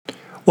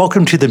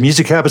Welcome to the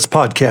Music Habits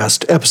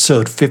Podcast,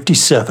 episode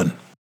 57.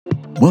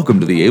 Welcome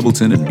to the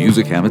Ableton and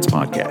Music Habits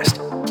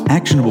Podcast.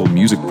 Actionable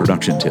music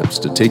production tips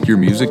to take your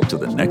music to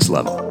the next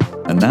level.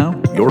 And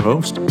now, your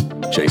host,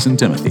 Jason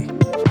Timothy.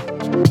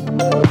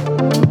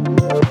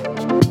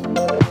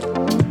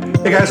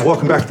 Hey guys,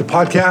 welcome back to the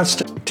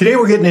podcast. Today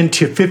we're getting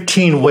into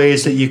 15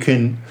 ways that you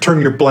can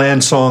turn your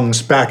bland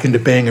songs back into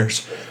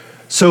bangers.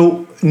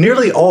 So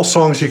nearly all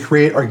songs you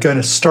create are going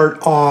to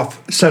start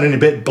off sounding a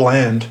bit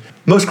bland.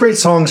 Most great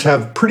songs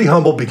have pretty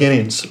humble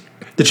beginnings.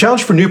 The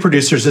challenge for new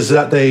producers is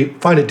that they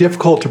find it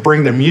difficult to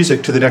bring their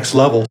music to the next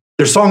level.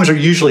 Their songs are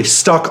usually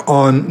stuck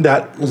on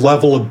that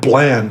level of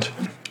bland.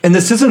 And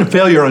this isn't a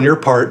failure on your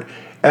part,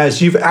 as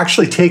you've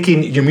actually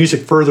taken your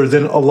music further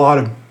than a lot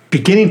of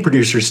beginning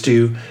producers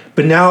do,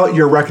 but now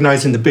you're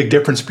recognizing the big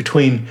difference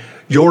between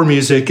your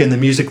music and the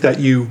music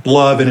that you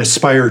love and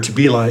aspire to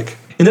be like.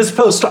 In this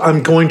post,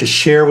 I'm going to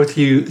share with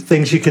you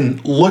things you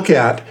can look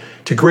at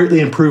to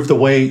greatly improve the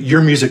way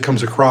your music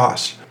comes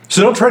across.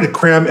 So don't try to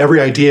cram every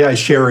idea I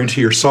share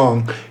into your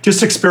song.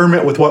 Just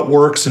experiment with what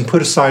works and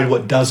put aside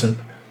what doesn't.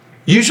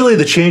 Usually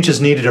the changes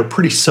needed are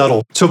pretty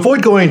subtle, so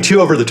avoid going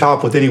too over the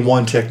top with any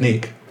one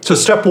technique. So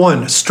step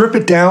one, strip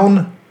it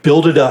down,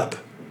 build it up.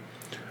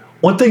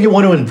 One thing you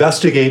want to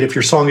investigate if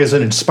your song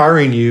isn't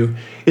inspiring you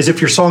is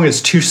if your song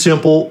is too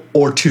simple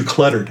or too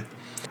cluttered.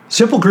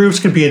 Simple grooves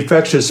can be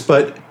infectious,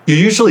 but you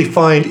usually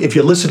find if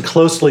you listen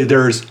closely,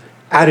 there's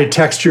added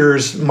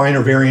textures,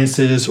 minor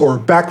variances, or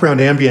background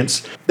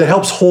ambience that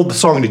helps hold the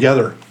song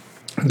together.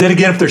 Then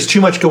again, if there's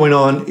too much going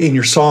on in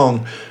your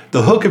song,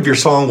 the hook of your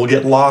song will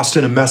get lost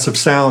in a mess of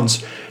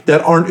sounds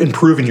that aren't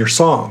improving your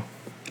song.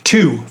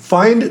 2,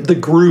 find the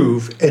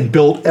groove and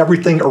build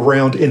everything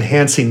around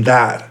enhancing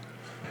that.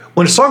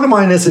 When a song of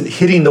mine isn't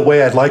hitting the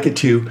way I'd like it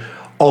to,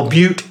 I'll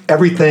mute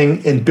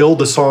everything and build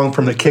the song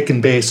from the kick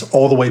and bass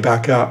all the way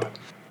back up.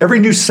 Every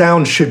new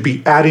sound should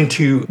be adding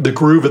to the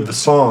groove of the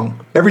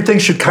song. Everything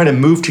should kind of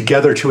move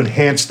together to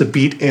enhance the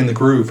beat and the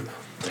groove.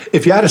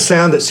 If you add a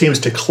sound that seems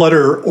to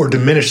clutter or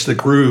diminish the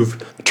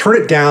groove, turn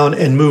it down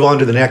and move on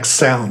to the next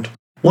sound.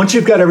 Once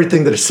you've got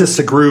everything that assists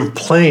the groove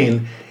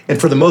playing, and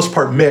for the most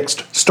part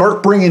mixed,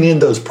 start bringing in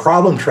those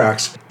problem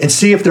tracks and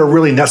see if they're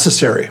really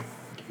necessary.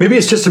 Maybe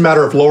it's just a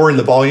matter of lowering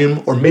the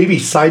volume, or maybe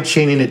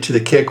side-chaining it to the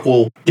kick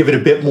will give it a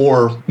bit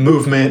more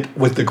movement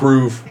with the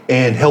groove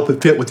and help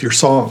it fit with your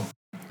song.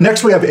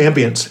 Next, we have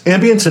ambience.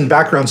 Ambience and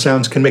background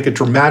sounds can make a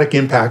dramatic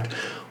impact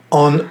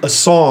on a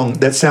song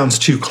that sounds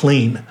too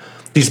clean.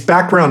 These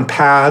background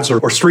pads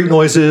or street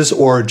noises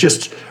or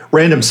just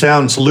random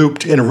sounds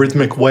looped in a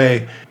rhythmic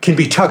way can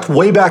be tucked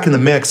way back in the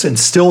mix and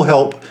still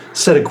help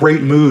set a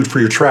great mood for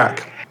your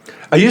track.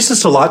 I use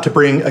this a lot to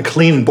bring a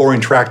clean and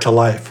boring track to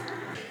life.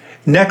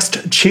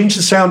 Next, change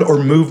the sound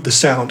or move the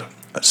sound.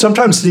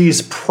 Sometimes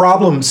these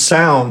problem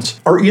sounds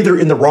are either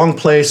in the wrong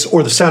place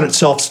or the sound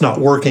itself's not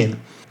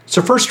working.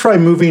 So first try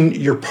moving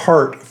your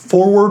part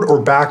forward or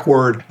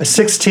backward a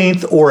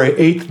 16th or an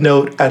 8th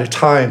note at a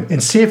time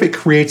and see if it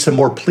creates a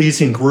more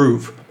pleasing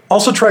groove.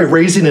 Also try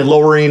raising and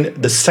lowering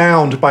the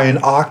sound by an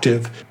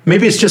octave.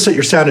 Maybe it's just that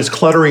your sound is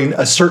cluttering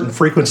a certain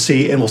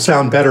frequency and will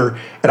sound better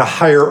at a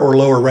higher or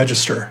lower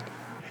register.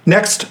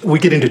 Next, we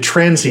get into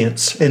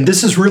transients, and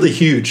this is really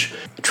huge.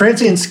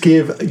 Transients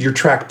give your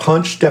track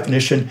punch,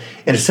 definition,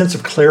 and a sense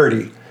of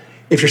clarity.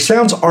 If your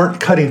sounds aren't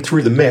cutting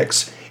through the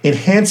mix,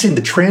 enhancing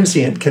the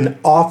transient can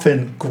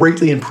often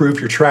greatly improve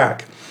your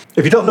track.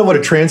 If you don't know what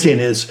a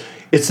transient is,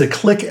 it's the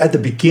click at the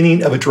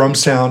beginning of a drum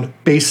sound,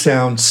 bass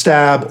sound,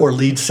 stab, or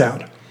lead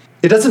sound.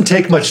 It doesn't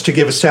take much to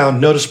give a sound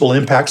noticeable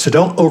impact, so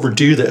don't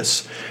overdo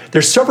this.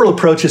 There's several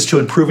approaches to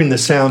improving the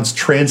sound's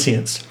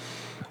transients.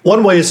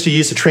 One way is to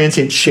use a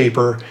transient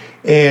shaper,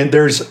 and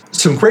there's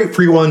some great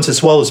free ones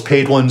as well as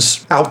paid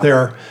ones out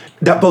there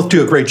that both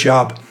do a great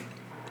job.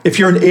 If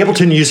you're an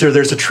Ableton user,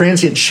 there's a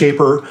transient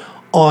shaper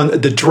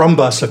on the drum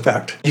bus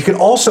effect. You can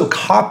also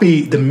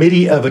copy the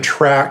MIDI of a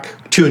track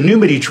to a new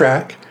MIDI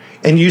track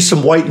and use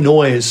some white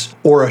noise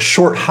or a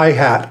short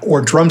hi-hat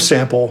or drum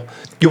sample.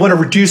 You want to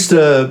reduce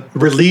the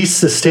release,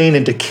 sustain,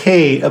 and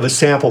decay of a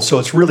sample so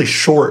it's really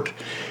short,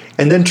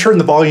 and then turn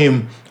the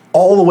volume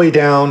all the way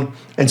down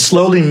and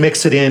slowly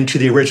mix it into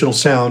the original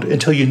sound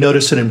until you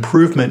notice an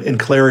improvement in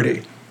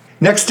clarity.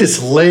 Next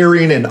is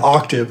layering and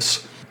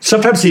octaves.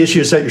 Sometimes the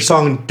issue is that your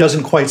song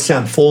doesn't quite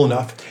sound full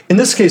enough. In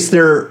this case,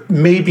 there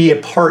may be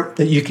a part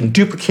that you can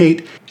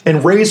duplicate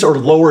and raise or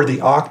lower the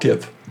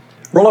octave.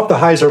 Roll up the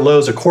highs or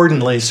lows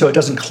accordingly so it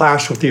doesn't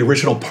clash with the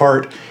original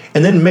part,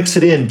 and then mix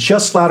it in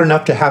just loud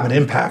enough to have an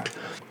impact.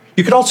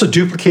 You could also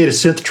duplicate a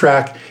synth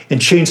track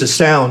and change the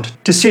sound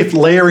to see if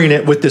layering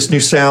it with this new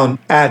sound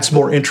adds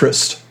more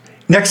interest.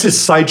 Next is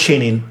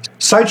sidechaining.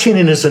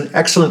 Sidechaining is an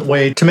excellent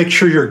way to make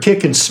sure your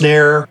kick and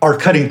snare are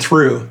cutting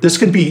through. This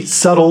can be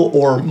subtle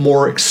or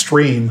more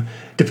extreme,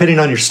 depending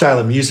on your style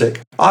of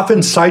music. Often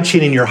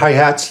sidechaining your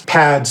hi-hats,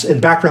 pads,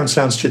 and background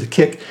sounds to the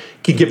kick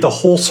can give the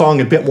whole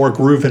song a bit more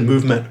groove and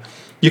movement.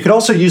 You can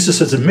also use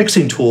this as a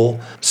mixing tool,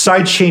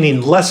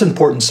 sidechaining less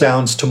important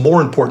sounds to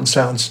more important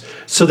sounds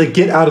so they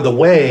get out of the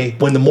way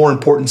when the more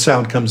important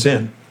sound comes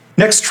in.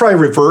 Next, try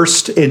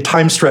reversed and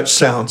time stretch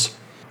sounds.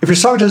 If your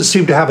song doesn't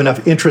seem to have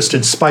enough interest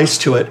and spice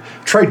to it,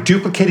 try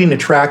duplicating the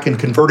track and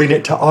converting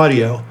it to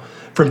audio.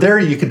 From there,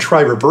 you can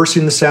try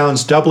reversing the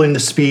sounds, doubling the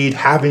speed,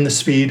 halving the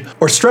speed,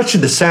 or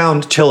stretching the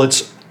sound till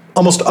it's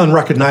almost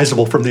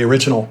unrecognizable from the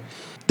original.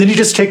 Then you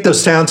just take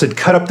those sounds and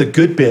cut up the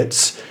good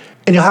bits,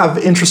 and you'll have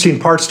interesting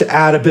parts to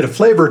add a bit of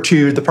flavor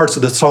to the parts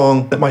of the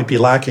song that might be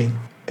lacking.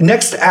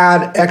 Next,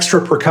 add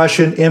extra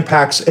percussion,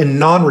 impacts, and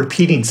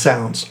non-repeating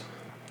sounds.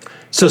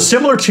 So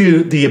similar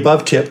to the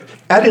above tip,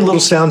 adding little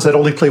sounds that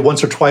only play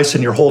once or twice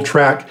in your whole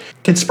track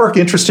can spark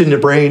interest in the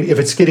brain if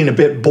it's getting a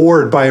bit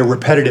bored by a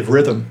repetitive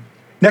rhythm.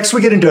 Next,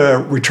 we get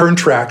into return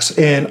tracks,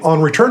 and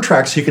on return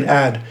tracks, you can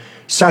add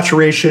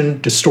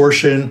saturation,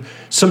 distortion,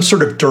 some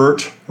sort of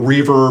dirt,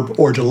 reverb,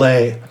 or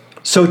delay.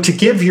 So to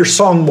give your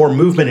song more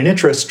movement and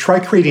interest, try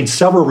creating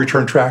several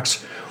return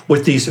tracks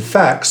with these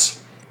effects,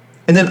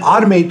 and then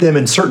automate them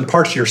in certain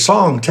parts of your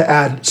song to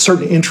add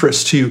certain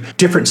interest to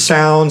different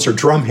sounds or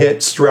drum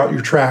hits throughout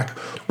your track.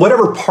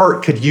 Whatever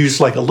part could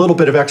use like a little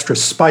bit of extra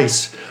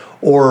spice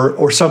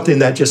or something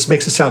that just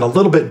makes it sound a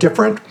little bit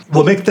different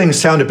will make things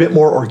sound a bit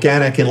more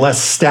organic and less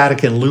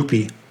static and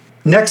loopy.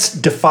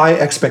 Next, defy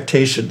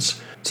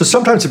expectations. So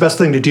sometimes the best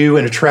thing to do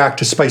in a track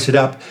to spice it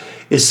up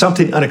is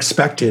something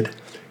unexpected.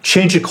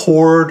 Change a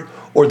chord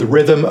or the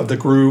rhythm of the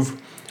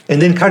groove,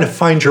 and then kind of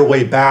find your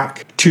way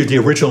back to the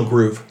original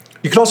groove.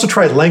 You can also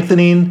try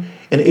lengthening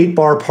an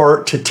 8-bar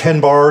part to 10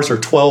 bars or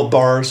 12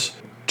 bars,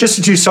 just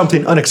to do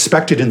something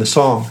unexpected in the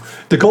song.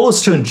 The goal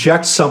is to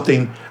inject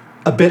something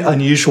a bit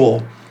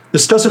unusual.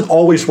 This doesn't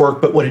always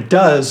work, but when it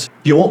does,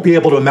 you won't be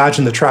able to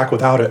imagine the track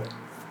without it.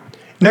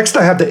 Next,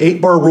 I have the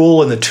 8-bar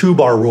rule and the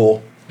 2-bar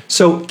rule.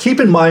 So keep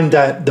in mind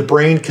that the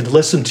brain can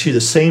listen to the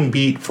same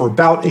beat for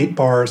about 8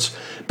 bars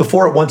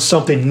before it wants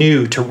something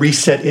new to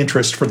reset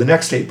interest for the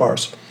next 8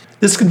 bars.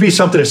 This can be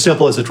something as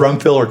simple as a drum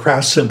fill or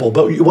crash cymbal,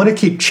 but you want to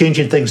keep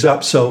changing things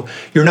up so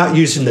you're not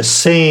using the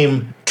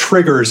same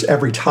triggers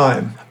every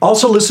time.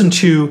 Also listen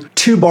to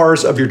 2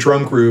 bars of your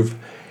drum groove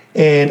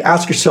and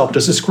ask yourself,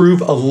 does this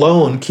groove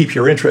alone keep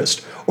your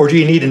interest? Or do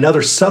you need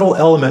another subtle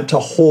element to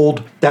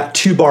hold that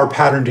 2-bar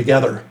pattern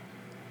together?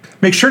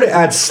 Make sure to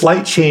add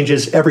slight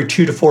changes every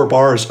 2 to 4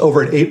 bars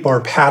over an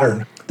 8-bar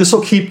pattern. This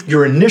will keep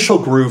your initial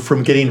groove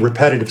from getting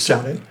repetitive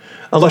sounding,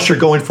 unless you're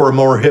going for a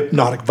more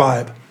hypnotic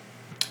vibe.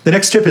 The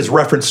next tip is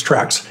reference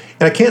tracks,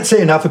 and I can't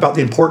say enough about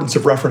the importance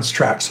of reference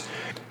tracks.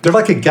 They're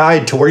like a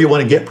guide to where you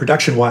want to get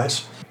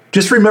production-wise.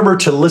 Just remember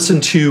to listen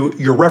to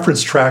your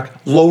reference track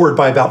lowered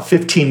by about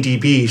 15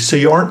 dB so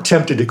you aren't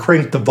tempted to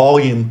crank the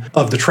volume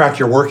of the track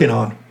you're working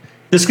on.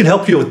 This can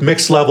help you with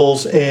mix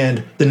levels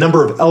and the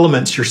number of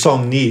elements your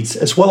song needs,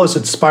 as well as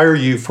inspire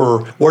you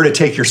for where to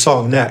take your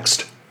song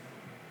next.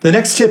 The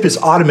next tip is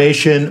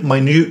automation,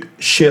 minute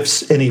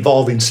shifts, and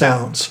evolving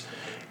sounds.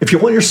 If you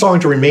want your song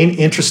to remain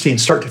interesting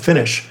start to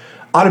finish,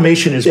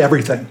 automation is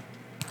everything.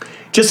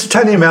 Just a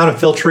tiny amount of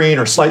filtering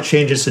or slight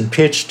changes in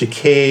pitch,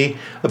 decay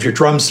of your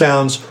drum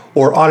sounds,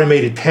 or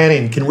automated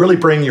panning can really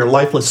bring your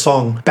lifeless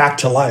song back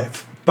to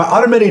life. By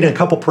automating a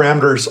couple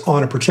parameters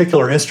on a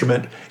particular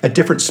instrument at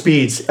different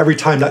speeds every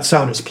time that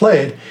sound is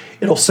played,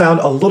 it'll sound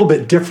a little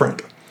bit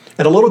different.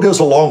 And a little goes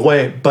a long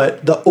way,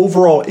 but the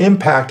overall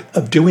impact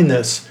of doing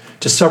this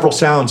to several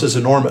sounds is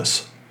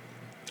enormous.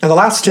 And the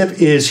last tip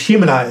is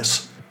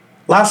humanize.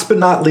 Last but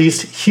not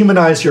least,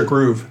 humanize your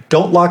groove.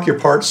 Don't lock your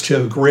parts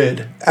to a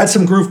grid. Add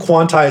some groove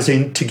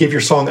quantizing to give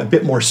your song a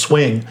bit more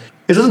swing.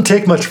 It doesn't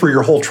take much for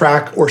your whole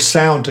track or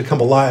sound to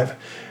come alive.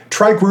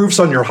 Try grooves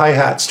on your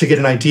hi-hats to get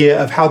an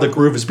idea of how the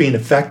groove is being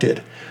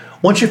affected.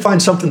 Once you find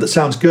something that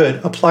sounds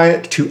good, apply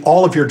it to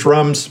all of your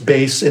drums,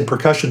 bass, and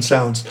percussion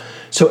sounds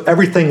so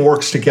everything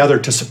works together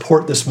to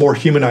support this more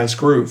humanized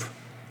groove.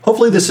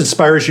 Hopefully this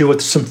inspires you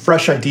with some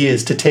fresh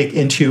ideas to take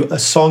into a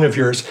song of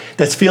yours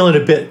that's feeling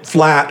a bit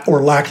flat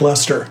or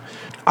lackluster.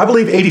 I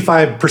believe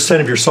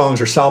 85% of your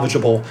songs are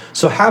salvageable,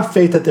 so have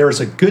faith that there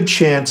is a good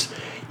chance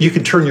you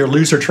can turn your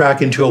loser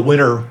track into a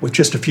winner with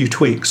just a few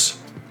tweaks.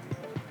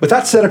 With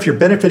that said, if you're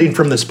benefiting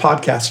from this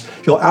podcast,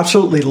 you'll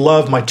absolutely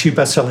love my 2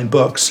 best-selling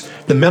books,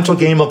 The Mental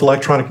Game of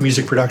Electronic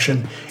Music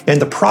Production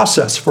and The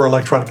Process for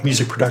Electronic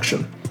Music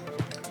Production.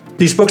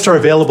 These books are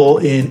available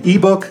in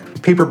ebook,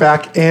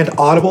 paperback, and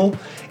Audible,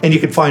 and you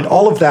can find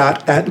all of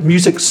that at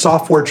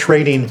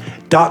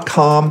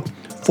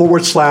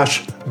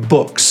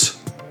musicsoftwaretraining.com/books.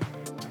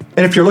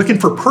 And if you're looking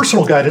for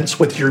personal guidance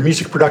with your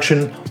music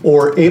production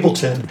or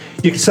Ableton,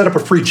 you can set up a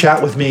free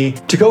chat with me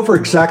to go over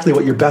exactly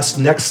what your best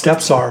next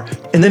steps are.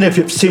 And then if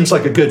it seems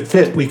like a good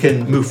fit, we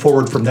can move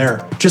forward from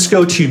there. Just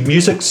go to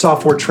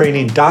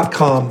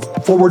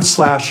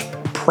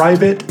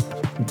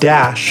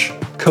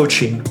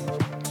musicsoftwaretraining.com/private-coaching.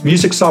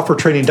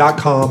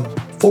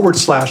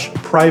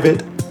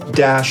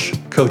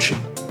 musicsoftwaretraining.com/private-coaching.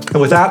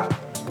 And with that,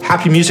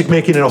 happy music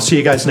making, and I'll see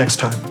you guys next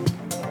time.